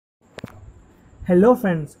Hello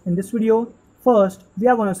friends, in this video, first we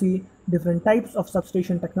are going to see different types of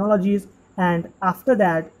substation technologies, and after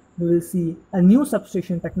that we will see a new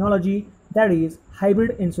substation technology, that is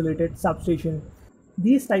hybrid insulated substation.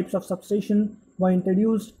 These types of substation were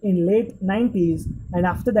introduced in late 90s, and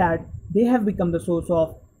after that they have become the source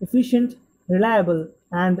of efficient, reliable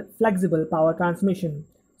and flexible power transmission.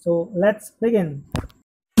 So let's begin.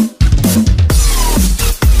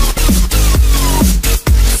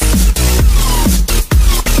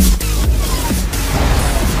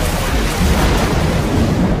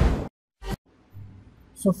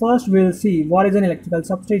 So first we'll see what is an electrical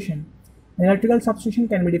substation. An electrical substation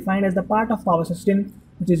can be defined as the part of power system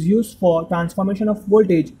which is used for transformation of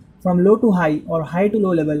voltage from low to high or high to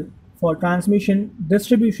low level for transmission,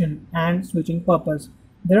 distribution and switching purpose.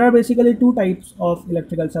 There are basically two types of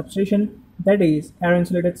electrical substation, that is air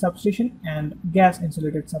insulated substation and gas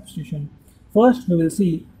insulated substation. First we will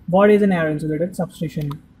see what is an air insulated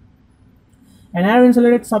substation. An air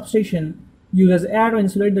insulated substation uses air to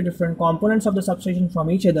insulate the different components of the substation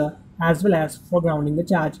from each other as well as for grounding the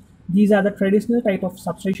charge. These are the traditional type of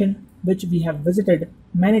substation which we have visited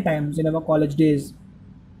many times in our college days.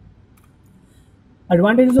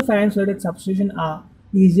 Advantages of air insulated substation are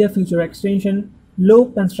easier feature extension, low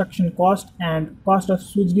construction cost and cost of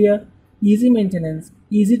switchgear, easy maintenance,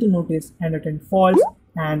 easy to notice and attend faults,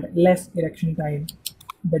 and less erection time.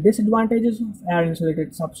 The disadvantages of air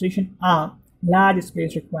insulated substation are large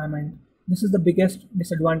space requirement. This is the biggest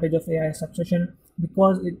disadvantage of AIS substation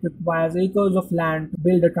because it requires acres of land to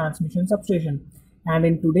build a transmission substation. And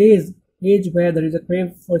in today's age where there is a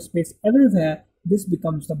crave for space everywhere, this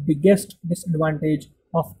becomes the biggest disadvantage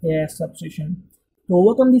of AIS substation. To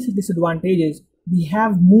overcome these disadvantages, we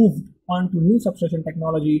have moved on to new substation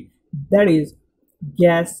technology, that is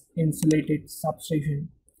gas insulated substation.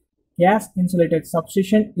 Gas insulated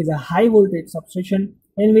substation is a high voltage substation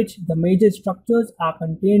in which the major structures are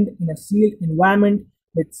contained in a sealed environment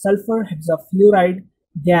with sulfur hexafluoride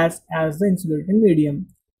gas as the insulating medium.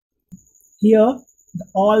 Here,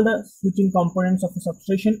 all the switching components of a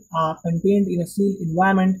substation are contained in a sealed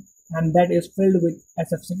environment and that is filled with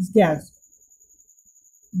SF6 gas.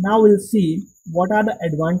 Now we'll see what are the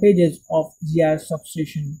advantages of GIS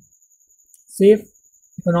substation. Safe,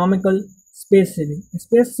 economical, space saving.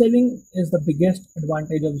 Space saving is the biggest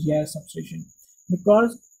advantage of GIS substation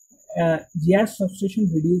because GIS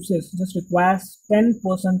substation just requires 10%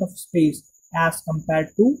 of space as compared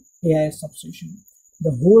to AIS substation.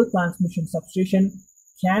 The whole transmission substation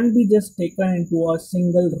can be just taken into a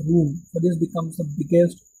single room, so this becomes the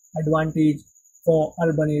biggest advantage for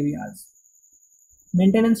urban areas.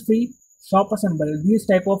 Maintenance free, shop assembled. These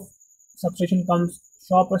type of substation comes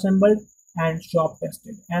shop assembled and shop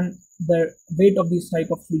tested, and the weight of these type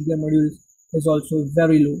of switchgear modules is also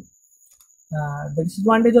very low. The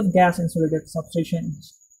disadvantage of gas insulated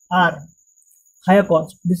substations are higher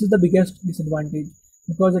cost. This is the biggest disadvantage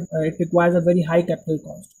because it requires a very high capital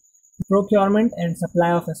cost. Procurement and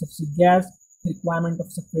supply of SF6 gas, requirement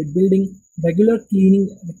of separate building, regular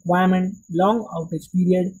cleaning requirement, long outage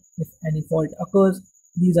period if any fault occurs.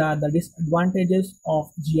 These are the disadvantages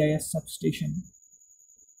of GIS substation.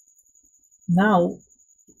 Now,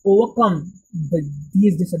 to overcome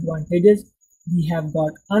these disadvantages, we have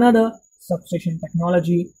got another substation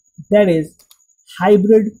technology, that is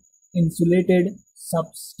hybrid insulated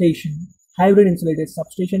substation. Hybrid insulated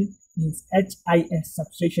substation means HIS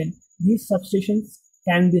substation. These substations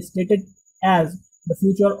can be stated as the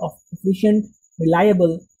future of efficient,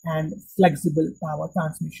 reliable and flexible power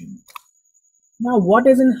transmission. Now what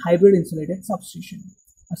is an hybrid insulated substation?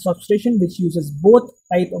 A substation which uses both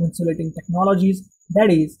type of insulating technologies,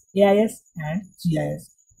 that is AIS and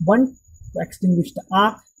GIS. One to extinguish the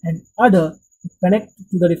arc and other to connect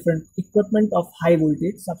to the different equipment of high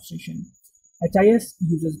voltage substation. HIS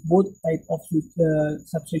uses both type of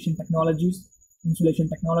substation technologies, insulation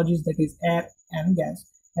technologies, that is air and gas.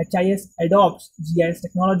 HIS adopts GIS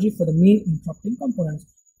technology for the main interrupting components.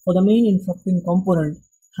 For the main interrupting component,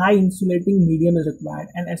 high insulating medium is required,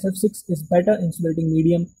 and SF6 is better insulating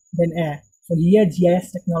medium than air. So here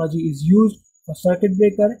GIS technology is used for circuit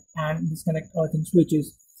breaker and disconnect earthing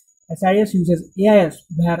switches. SIS uses AIS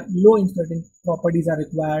where low insulating properties are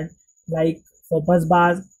required, like for bus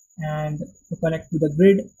bars and to connect to the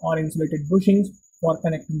grid, or insulated bushings for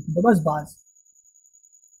connecting to the bus bars.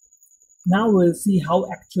 Now we'll see how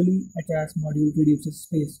actually HIS module reduces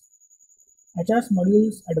space. HIS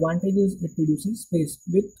module's advantages: it reduces space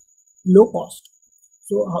with low cost.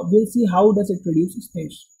 So we'll see how does it reduce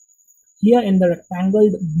space. Here in the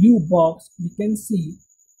rectangled blue box, we can see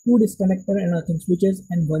 2 disconnector and earthing switches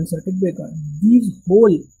and 1 circuit breaker. These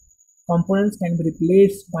whole components can be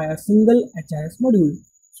replaced by a single HIS module.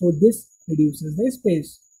 So this reduces the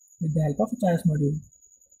space with the help of HIS module.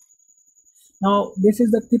 Now this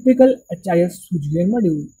is the typical HIS switchgear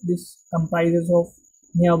module. This comprises of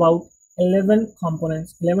near about 11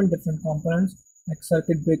 components, 11 different components like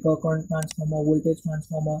circuit breaker, current transformer, voltage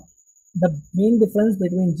transformer. The main difference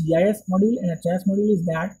between GIS module and HIS module is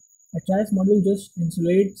that HIS module just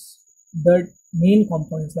insulates the main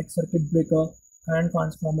components like circuit breaker, current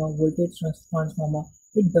transformer, voltage transformer.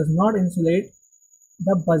 It does not insulate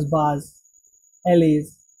the bus bars,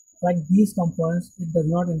 LAs, like these components. It does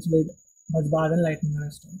not insulate bus bars and lightning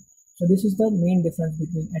arrestor. So this is the main difference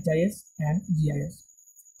between HIS and GIS.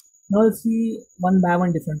 Now let's see one by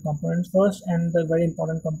one different components. First, and the very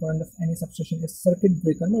important component of any substation, is circuit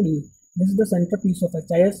breaker module. This is the centerpiece of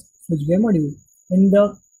HIS switchgear module. In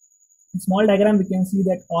the small diagram we can see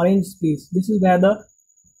that orange space. This is where the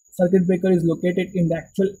circuit breaker is located in the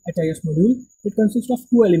actual HIS module. It consists of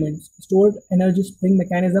two elements: stored energy spring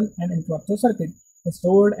mechanism and interrupter circuit. The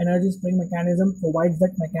stored energy spring mechanism provides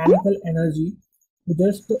that mechanical energy to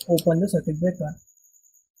just open the circuit breaker.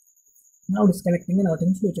 Now disconnecting and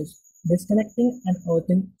earthing switches. Disconnecting and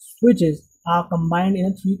earthing switches are combined in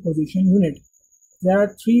a 3-position unit. There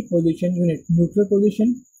are 3-position units: neutral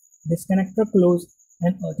position, disconnector closed,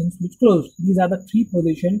 and earthing switch closed. These are the 3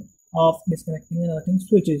 positions of disconnecting and earthing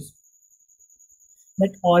switches.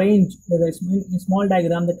 That orange, there is a small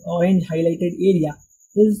diagram, that orange highlighted area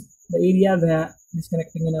is the area where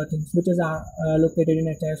disconnecting and earthing switches are located in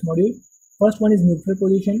HIS module. First one is neutral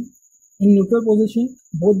position. In neutral position,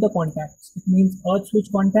 both the contacts, it means earth switch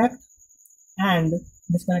contact and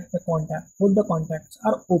disconnector contact, both the contacts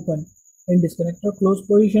are open. In disconnector closed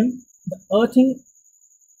position, the earthing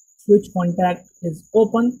switch contact is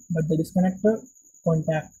open but the disconnector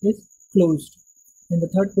contact is closed. In the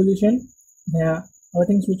third position, the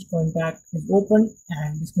earthing switch contact is open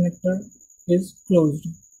and disconnector is closed.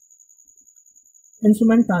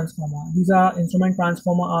 Instrument transformer. These are instrument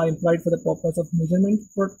transformer are employed for the purpose of measurement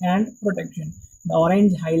and protection. The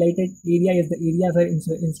orange highlighted area is the area where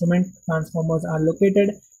instrument transformers are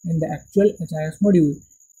located in the actual HIS module.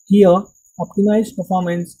 Here, optimized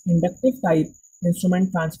performance inductive type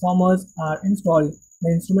instrument transformers are installed. The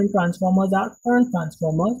instrument transformers are current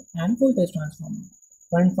transformers and voltage transformer.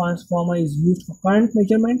 Current transformer is used for current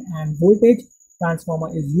measurement and voltage transformer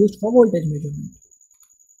is used for voltage measurement.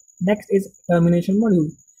 Next is termination module.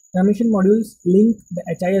 Termination modules link the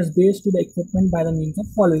HIS base to the equipment by the means of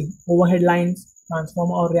following: overhead lines,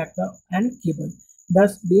 transformer or reactor, and cable.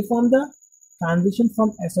 Thus, they form the transition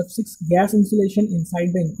from SF6 gas insulation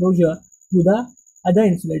inside the enclosure to the other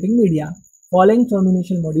insulating media. Following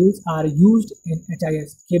termination modules are used in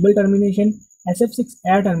HIS: cable termination, SF6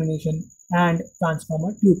 air termination, and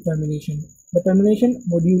transformer tube termination. The termination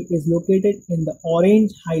module is located in the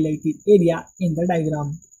orange highlighted area in the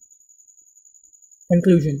diagram.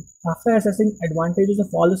 Conclusion. After assessing advantages of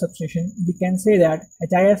all the substations, we can say that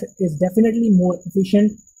HIS is definitely more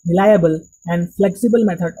efficient, reliable, and flexible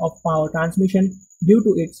method of power transmission due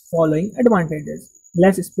to its following advantages: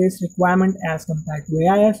 less space requirement as compared to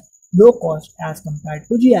AIS, low cost as compared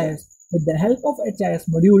to GIS. With the help of HIS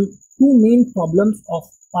module, two main problems of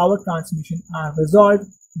power transmission are resolved,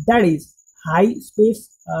 that is, high space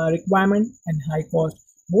requirement and high cost.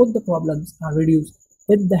 Both the problems are reduced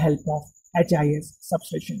with the help of HIS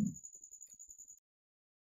substation.